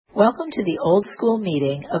Welcome to the old school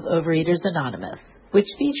meeting of Overeaters Anonymous, which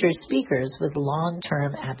features speakers with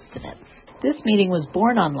long-term abstinence. This meeting was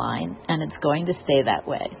born online, and it's going to stay that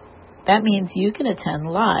way. That means you can attend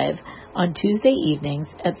live on Tuesday evenings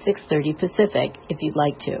at 6:30 Pacific if you'd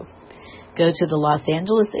like to. Go to the Los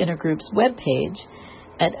Angeles Intergroup's webpage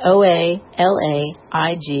at oalaig.org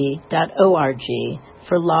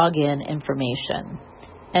for login information.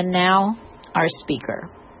 And now, our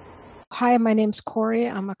speaker. Hi, my name's Corey.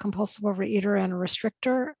 I'm a compulsive overeater and a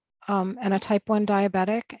restrictor and a type 1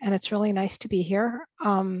 diabetic, and it's really nice to be here.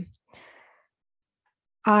 Can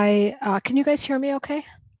you guys hear me okay?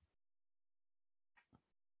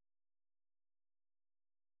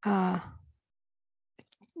 Jonna,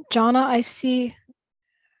 I see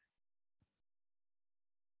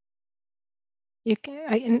you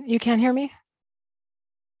can't hear me,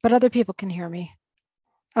 but other people can hear me.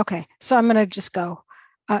 Okay, so I'm gonna just go.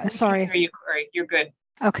 Sorry. I can hear you, Corey. You're good.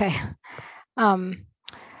 Okay.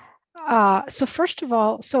 So first of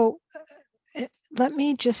all, let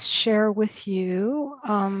me just share with you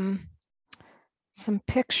some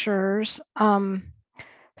pictures. On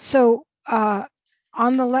the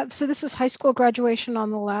left, so this is high school graduation on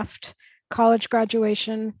the left, college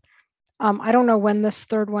graduation. I don't know when this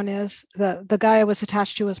third one is. The guy I was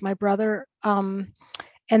attached to was my brother. And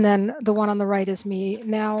then the one on the right is me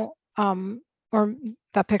now, or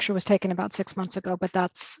that picture was taken about 6 months ago, but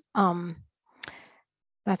that's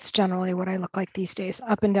generally what I look like these days,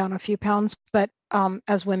 up and down a few pounds, but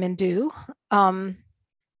as women do. And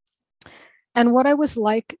what I was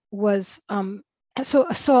like was,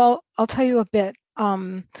 so I'll tell you a bit.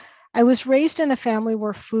 I was raised in a family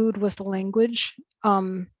where food was the language.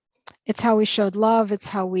 It's how we showed love. It's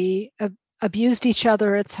how we abused each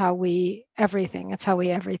other. It's how we everything.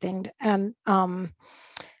 And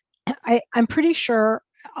I'm pretty sure,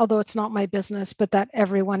 although it's not my business, but that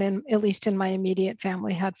everyone at least in my immediate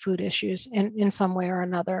family had food issues in some way or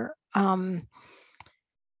another. I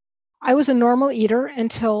was a normal eater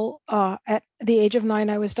until at the age of 9,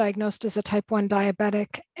 I was diagnosed as a type 1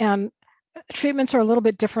 diabetic, and treatments are a little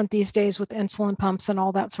bit different these days with insulin pumps and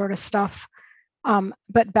all that sort of stuff.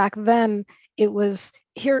 But back then it was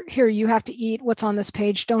here, you have to eat what's on this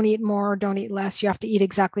page. Don't eat more, don't eat less. You have to eat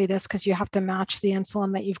exactly this because you have to match the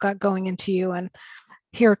insulin that you've got going into you. And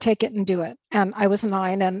here, take it and do it. And I was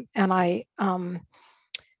 9, and I,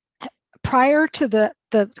 prior to the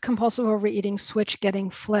compulsive overeating switch getting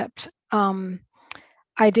flipped,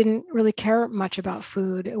 I didn't really care much about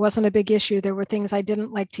food. It wasn't a big issue. There were things I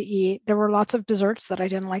didn't like to eat. There were lots of desserts that I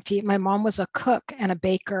didn't like to eat. My mom was a cook and a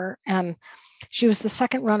baker, and she was the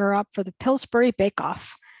second runner-up for the Pillsbury Bake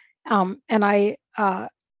Off. And I,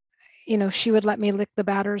 she would let me lick the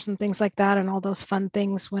batters and things like that, and all those fun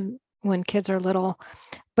things when kids are little.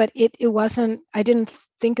 But it wasn't, I didn't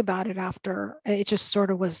think about it after. It just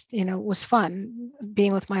sort of was, was fun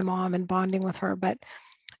being with my mom and bonding with her.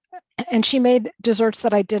 And she made desserts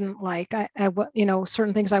that I didn't like. I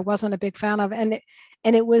certain things I wasn't a big fan of. And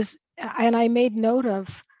I made note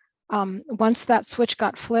of, once that switch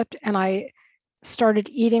got flipped and I started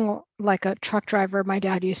eating like a truck driver, my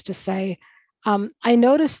dad used to say, I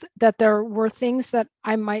noticed that there were things that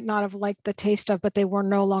I might not have liked the taste of, but they were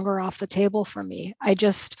no longer off the table for me. I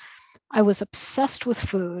was obsessed with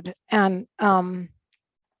food, and I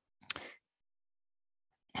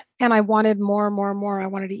wanted more and more and more. I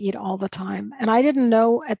wanted to eat all the time. And I didn't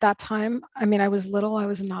know at that time, I mean, I was little, I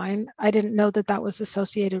was 9. I didn't know that was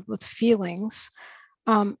associated with feelings.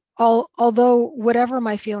 Although whatever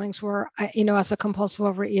my feelings were, as a compulsive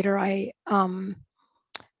overeater,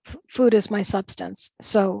 food is my substance.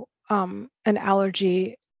 So an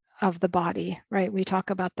allergy of the body, right? We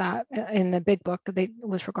talk about that in the big book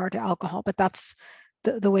with regard to alcohol, but that's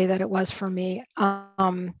the way that it was for me.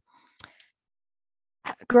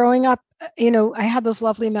 Growing up, I had those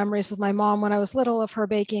lovely memories with my mom when I was little of her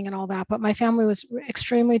baking and all that, but my family was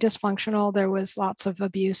extremely dysfunctional. There was lots of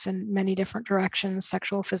abuse in many different directions: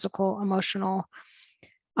 sexual, physical, emotional,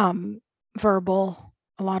 verbal,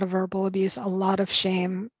 a lot of verbal abuse, a lot of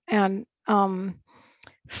shame. And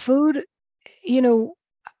food,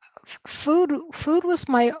 food was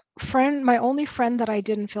my friend, my only friend that I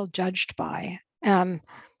didn't feel judged by. And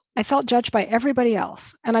I felt judged by everybody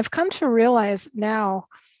else. And I've come to realize now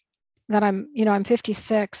that I'm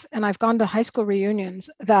 56, and I've gone to high school reunions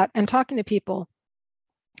and talking to people.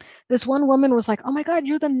 This one woman was like, "Oh my God,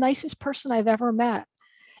 you're the nicest person I've ever met."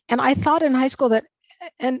 And I thought in high school that,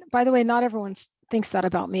 and by the way, not everyone thinks that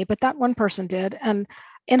about me, but that one person did. And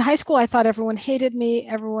in high school, I thought everyone hated me.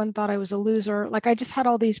 Everyone thought I was a loser. Like, I just had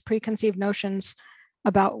all these preconceived notions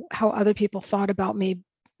about how other people thought about me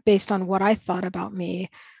based on what I thought about me.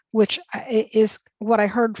 which is what I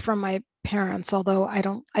heard from my parents, although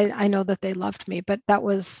I know that they loved me, but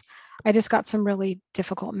I just got some really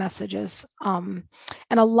difficult messages. And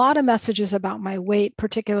a lot of messages about my weight,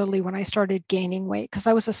 particularly when I started gaining weight, because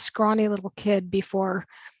I was a scrawny little kid before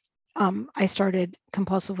I started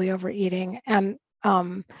compulsively overeating. And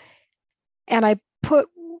I put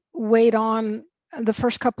weight on the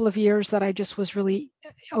first couple of years that I just was really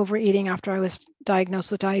overeating after I was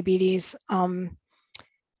diagnosed with diabetes.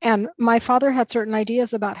 And my father had certain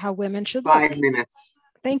ideas about how women should look. 5 minutes.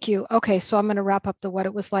 Thank you. Okay, so I'm going to wrap up what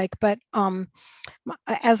it was like. But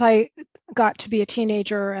as I got to be a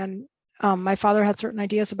teenager, and my father had certain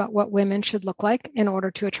ideas about what women should look like in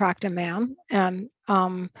order to attract a man, and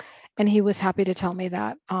he was happy to tell me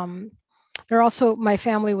that. My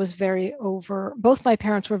family was both my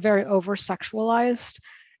parents were very over sexualized,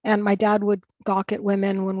 and my dad would gawk at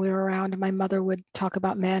women when we were around, and my mother would talk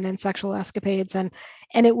about men and sexual escapades. And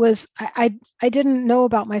it was, I didn't know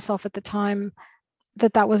about myself at the time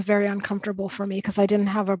that was very uncomfortable for me, because I didn't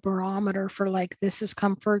have a barometer for like, this is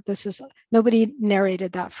comfort, nobody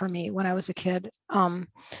narrated that for me when I was a kid.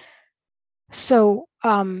 So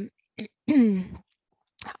I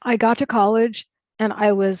got to college, and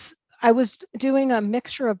I was doing a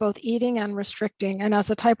mixture of both eating and restricting. And as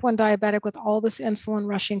a type 1 diabetic with all this insulin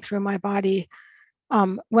rushing through my body,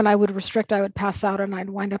 when I would restrict, I would pass out and I'd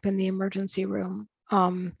wind up in the emergency room.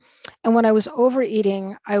 And when I was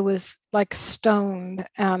overeating, I was like stoned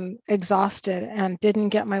and exhausted and didn't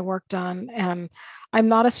get my work done. And I'm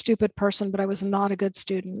not a stupid person, but I was not a good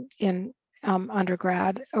student in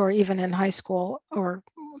undergrad or even in high school or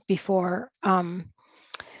before. And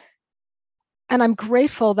I'm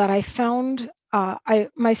grateful that I found,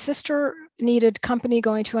 my sister needed company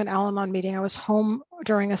going to an Al-Anon meeting. I was home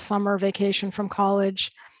during a summer vacation from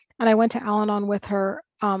college, and I went to Al-Anon with her.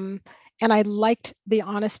 And I liked the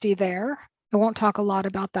honesty there. I won't talk a lot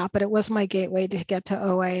about that, but it was my gateway to get to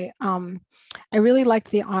OA. I really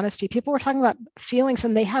liked the honesty. People were talking about feelings,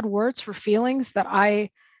 and they had words for feelings that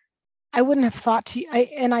I wouldn't have thought to.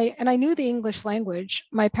 And I knew the English language.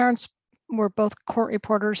 My parents were both court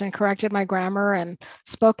reporters and corrected my grammar and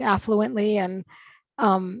spoke affluently, and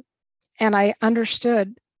I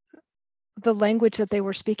understood the language that they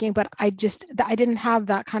were speaking, but I didn't have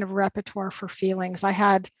that kind of repertoire for feelings. I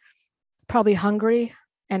had probably hungry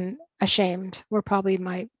and ashamed were probably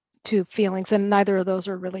my two feelings, and neither of those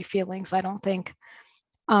are really feelings, I don't think.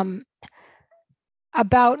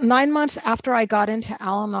 About 9 months after I got into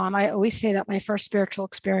Al-Anon, I always say that my first spiritual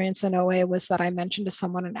experience in OA was that I mentioned to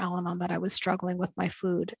someone in Al-Anon that I was struggling with my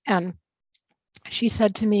food. And she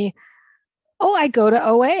said to me, "Oh, I go to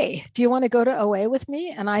OA. Do you want to go to OA with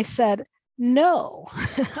me?" And I said, "No,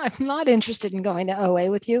 I'm not interested in going to OA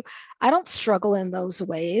with you. I don't struggle in those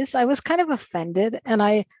ways." I was kind of offended. And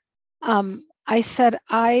I said,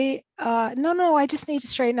 no, I just need to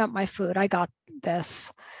straighten up my food. I got this.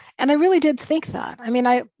 And I really did think that. I mean,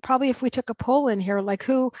 if we took a poll in here, like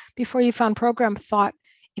who, before you found program, thought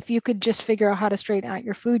if you could just figure out how to straighten out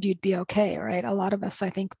your food, you'd be okay, right? A lot of us, I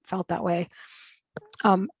think, felt that way.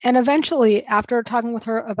 And eventually, after talking with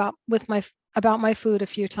her about my food a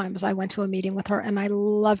few times, I went to a meeting with her, and I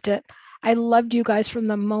loved it. I loved you guys from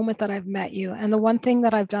the moment that I've met you. And the one thing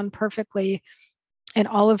that I've done perfectly in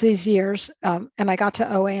all of these years, and I got to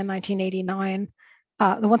OA in 1989,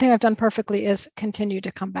 the one thing I've done perfectly is continue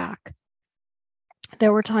to come back.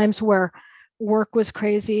 There were times where work was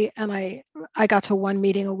crazy, and I got to one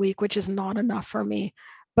meeting a week, which is not enough for me,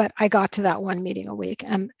 but I got to that one meeting a week,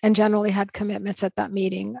 and generally had commitments at that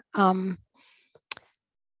meeting.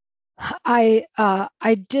 I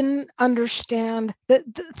didn't understand that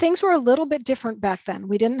things were a little bit different back then.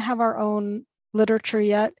 We didn't have our own literature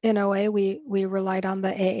yet in OA. We relied on the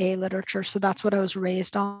AA literature, so that's what I was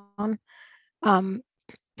raised on.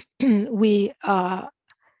 We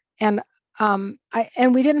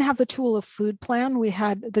didn't have the tool of food plan. We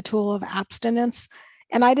had the tool of abstinence,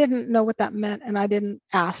 and I didn't know what that meant, and I didn't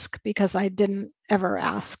ask because I didn't ever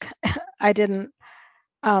ask. I didn't.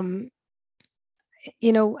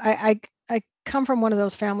 I come from one of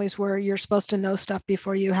those families where you're supposed to know stuff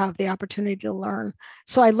before you have the opportunity to learn.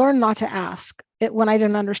 So I learned not to ask it when I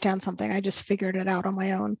didn't understand something. I just figured it out on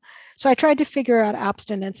my own. So I tried to figure out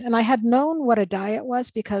abstinence, and I had known what a diet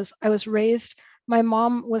was because I was raised. My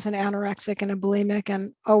mom was an anorexic and a bulimic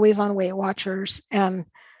and always on Weight Watchers. And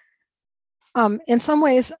in some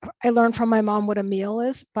ways, I learned from my mom what a meal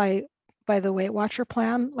is by the Weight Watcher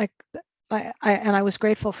plan. Like, I was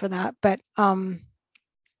grateful for that. But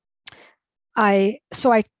I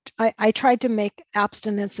tried to make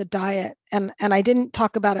abstinence a diet, and I didn't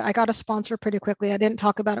talk about it. I got a sponsor pretty quickly. I didn't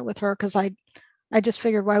talk about it with her because I I just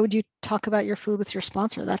figured, why would you talk about your food with your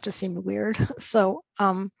sponsor? That just seemed weird. So,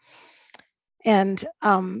 and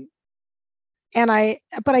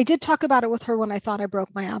but I did talk about it with her when I thought I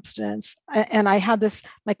broke my abstinence, and I had this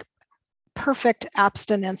like perfect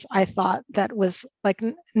abstinence. I thought that was like,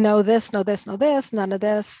 no this, no this, no this, none of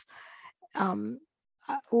this.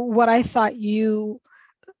 What I thought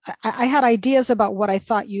I had ideas about what I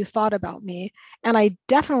thought you thought about me. And I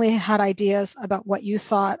definitely had ideas about what you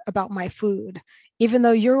thought about my food, even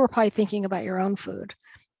though you were probably thinking about your own food.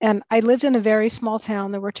 And I lived in a very small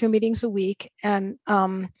town. There were 2 meetings a week. And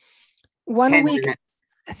 1 week, minutes.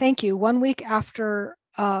 thank you. 1 week after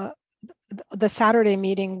the Saturday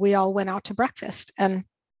meeting, we all went out to breakfast. And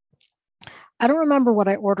I don't remember what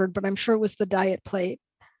I ordered, but I'm sure it was the diet plate.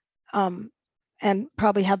 And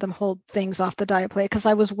probably had them hold things off the diet plate because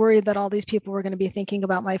I was worried that all these people were going to be thinking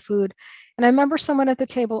about my food. And I remember someone at the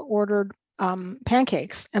table ordered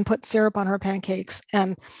pancakes and put syrup on her pancakes.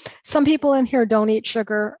 And some people in here don't eat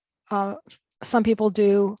sugar. Some people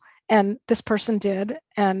do. And this person did.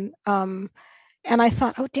 And I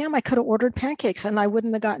thought, oh, damn, I could have ordered pancakes and I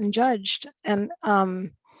wouldn't have gotten judged. And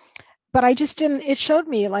but I just didn't, it showed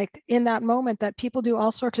me like in that moment that people do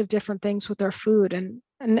all sorts of different things with their food. And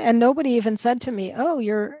nobody even said to me, oh,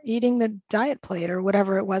 you're eating the diet plate or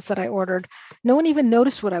whatever it was that I ordered. No one even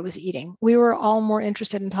noticed what I was eating. We were all more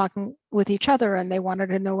interested in talking with each other, and they wanted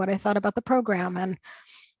to know what I thought about the program.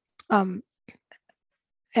 And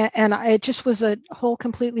it just was a whole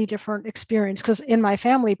completely different experience, because in my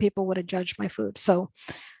family, people would have judged my food. So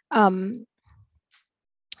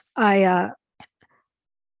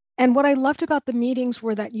and what I loved about the meetings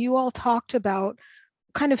were that you all talked about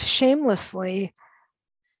kind of shamelessly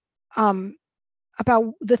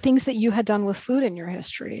about the things that you had done with food in your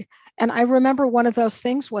history. And I remember one of those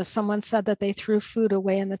things was someone said that they threw food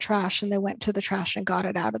away in the trash, and they went to the trash and got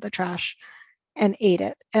it out of the trash and ate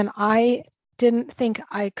it. And I didn't think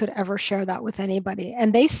I could ever share that with anybody.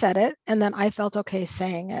 And they said it, and then I felt okay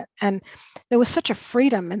saying it. And there was such a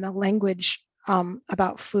freedom in the language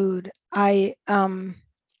about food.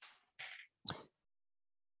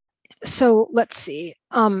 So let's see.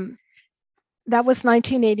 That was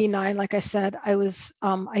 1989. Like I said, I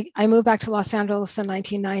moved back to Los Angeles in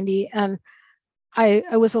 1990, and I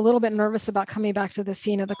was a little bit nervous about coming back to the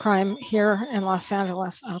scene of the crime here in Los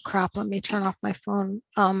Angeles. Oh crap! Let me turn off my phone.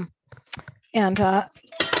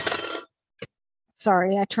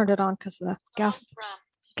 Sorry, I turned it on because the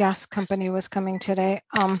gas company was coming today.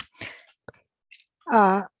 And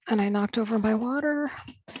I knocked over my water.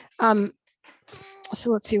 So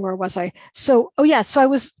let's see, where was I? So, oh yeah, so I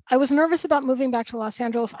was nervous about moving back to Los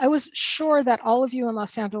Angeles. I was sure that all of you in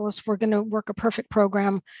Los Angeles were going to work a perfect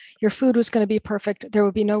program. Your food was going to be perfect. There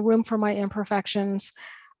would be no room for my imperfections.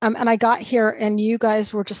 And I got here, and you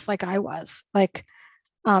guys were just like I was, like,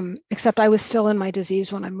 except I was still in my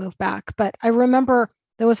disease when I moved back. But I remember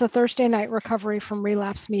there was a Thursday night recovery from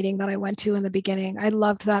relapse meeting that I went to in the beginning. I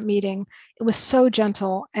loved that meeting. It was so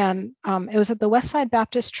gentle. And it was at the Westside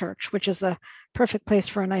Baptist Church, which is the perfect place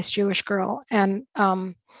for a nice Jewish girl. And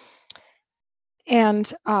I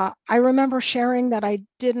remember sharing that I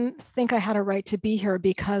didn't think I had a right to be here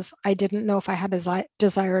because I didn't know if I had a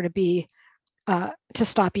desire to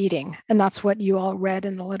stop eating. And that's what you all read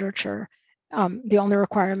in the literature. The only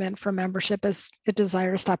requirement for membership is a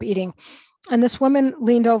desire to stop eating. And this woman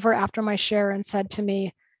leaned over after my share and said to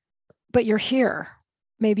me, but you're here.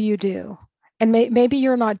 Maybe you do. And maybe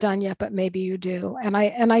you're not done yet, but maybe you do. And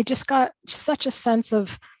I just got such a sense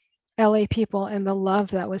of LA people and the love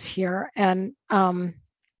that was here. And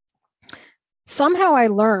somehow I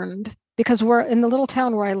learned, because we're in the little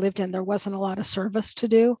town where I lived in, there wasn't a lot of service to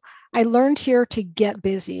do. I learned here to get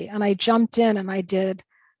busy, and I jumped in and I did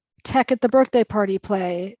tech at the birthday party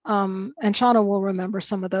play. And Shauna will remember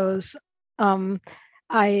some of those. And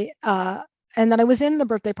then I was in the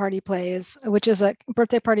birthday party plays, which is a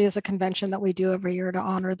birthday party is a convention that we do every year to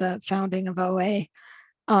honor the founding of OA.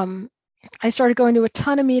 I started going to a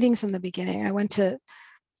ton of meetings in the beginning. I went to,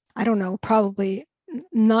 I don't know, probably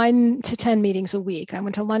 9 to 10 meetings a week. I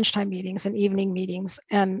went to lunchtime meetings and evening meetings.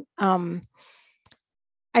 And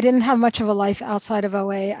I didn't have much of a life outside of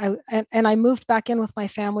OA. I moved back in with my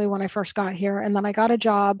family when I first got here. And then I got a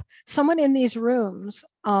job. Someone in these rooms,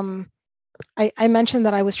 I mentioned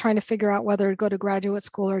that I was trying to figure out whether to go to graduate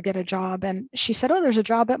school or get a job. And she said, oh, there's a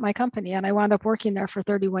job at my company. And I wound up working there for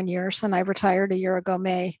 31 years. And I retired a year ago,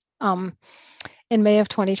 in May of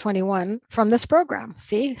 2021 from this program.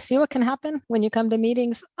 See what can happen when you come to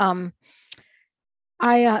meetings.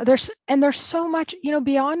 There's so much,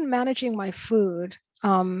 beyond managing my food.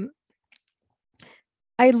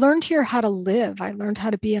 I learned here how to live. I learned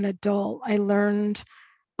how to be an adult. I learned,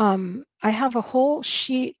 I have a whole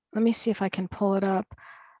sheet. Let me see if I can pull it up.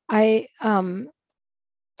 I, uh,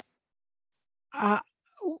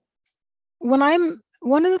 one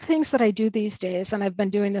of the things that I do these days, and I've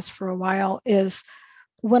been doing this for a while, is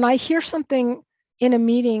when I hear something in a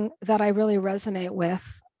meeting that I really resonate with,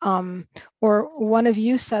 or one of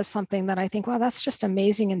you says something that I think, wow, that's just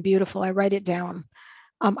amazing and beautiful, I write it down.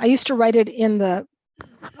 I used to write it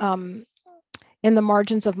um, in the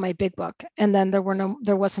margins of my big book, and then there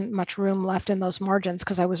wasn't much room left in those margins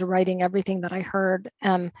because I was writing everything that I heard,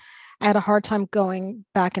 and I had a hard time going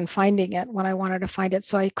back and finding it when I wanted to find it.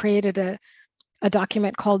 So I created a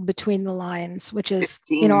document called Between the Lines, which is,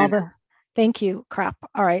 all the, thank you, crap.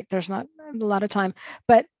 All right, there's not a lot of time,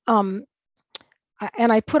 but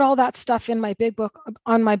and I put all that stuff in my big book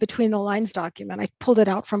on my Between the Lines document. I pulled it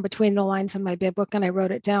out from Between the Lines in my big book and I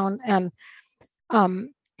wrote it down. And oh,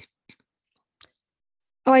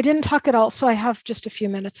 I didn't talk at all. So I have just a few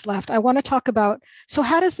minutes left. I want to talk about, so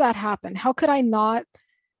how does that happen? How could I not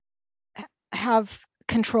have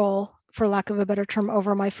control, for lack of a better term,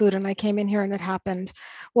 over my food? And I came in here and it happened.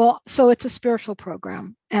 Well, so it's a spiritual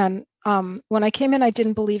program. And when I came in, I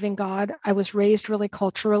didn't believe in God. I was raised really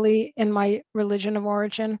culturally in my religion of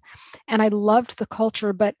origin, and I loved the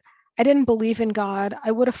culture, but I didn't believe in God.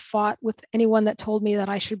 I would have fought with anyone that told me that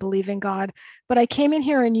I should believe in God. But I came in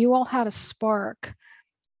here and you all had a spark,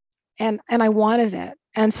 and I wanted it.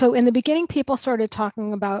 And so in the beginning, people started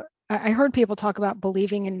talking about, I heard people talk about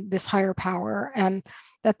believing in this higher power and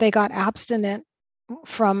that they got abstinent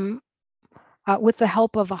from with the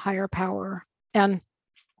help of a higher power. And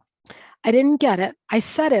I didn't get it. I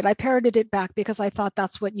said it, I parroted it back because I thought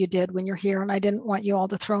that's what you did when you're here, and I didn't want you all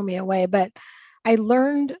to throw me away. But I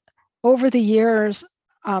learned over the years,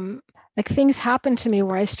 like things happened to me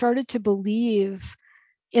where I started to believe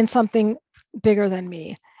in something bigger than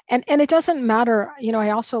me. And it doesn't matter, I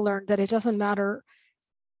also learned that it doesn't matter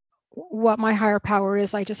what my higher power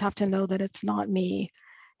is. I just have to know that it's not me.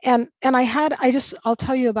 And I'll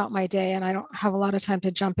tell you about my day, and I don't have a lot of time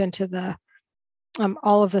to jump into the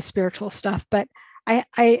all of the spiritual stuff, but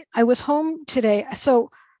I was home today.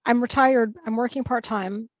 So I'm retired. I'm working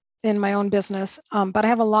part-time in my own business, but I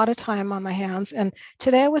have a lot of time on my hands. And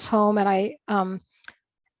today I was home, and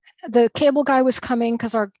the cable guy was coming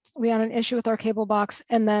because we had an issue with our cable box.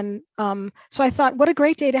 And then, so I thought, what a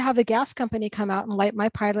great day to have the gas company come out and light my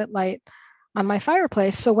pilot light on my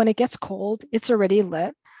fireplace. So when it gets cold, it's already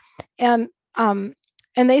lit. And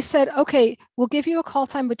they said, okay, we'll give you a call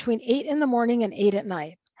time between 8 in the morning and 8 at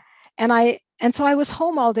night. And so I was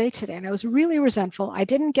home all day today, and I was really resentful. I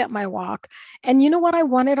didn't get my walk. And you know what I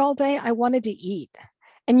wanted all day? I wanted to eat.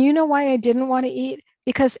 And you know why I didn't want to eat?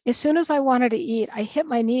 Because as soon as I wanted to eat, I hit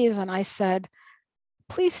my knees and I said,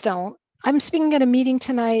 please don't. I'm speaking at a meeting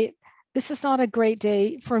tonight. This is not a great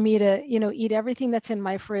day for me to, eat everything that's in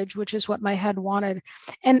my fridge, which is what my head wanted.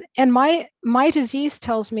 And my disease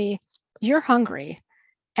tells me you're hungry.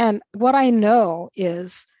 And what I know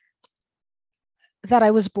is that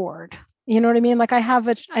I was bored. You know what I mean? Like I have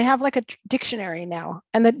like a dictionary now,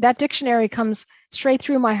 and that dictionary comes straight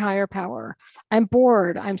through my higher power. I'm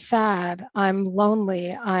bored, I'm sad, I'm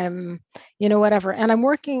lonely, I'm, whatever. And I'm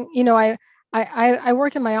working, I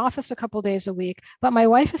work in my office a couple days a week, but my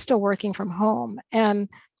wife is still working from home, and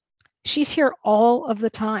she's here all of the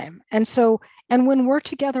time. And when we're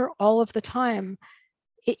together all of the time,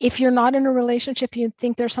 if you're not in a relationship, you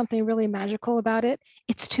think there's something really magical about it,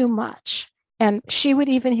 it's too much. And she would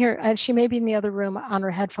even hear, and she may be in the other room on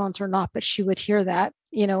her headphones or not, but she would hear that,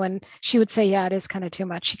 and she would say, yeah, it is kind of too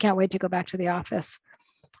much. She can't wait to go back to the office.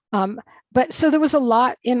 But so there was a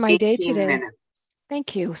lot in my day today. Minutes.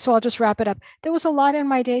 Thank you. So I'll just wrap it up. There was a lot in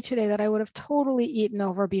my day today that I would have totally eaten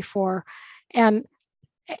over before. And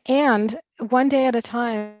one day at a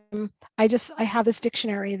time, I have this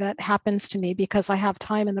dictionary that happens to me because I have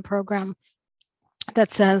time in the program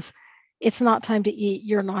that says, it's not time to eat,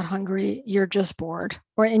 you're not hungry, you're just bored,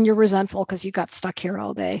 and you're resentful because you got stuck here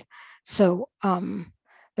all day. So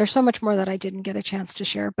there's so much more that I didn't get a chance to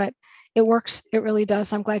share, but it works. It really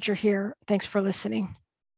does. I'm glad you're here. Thanks for listening.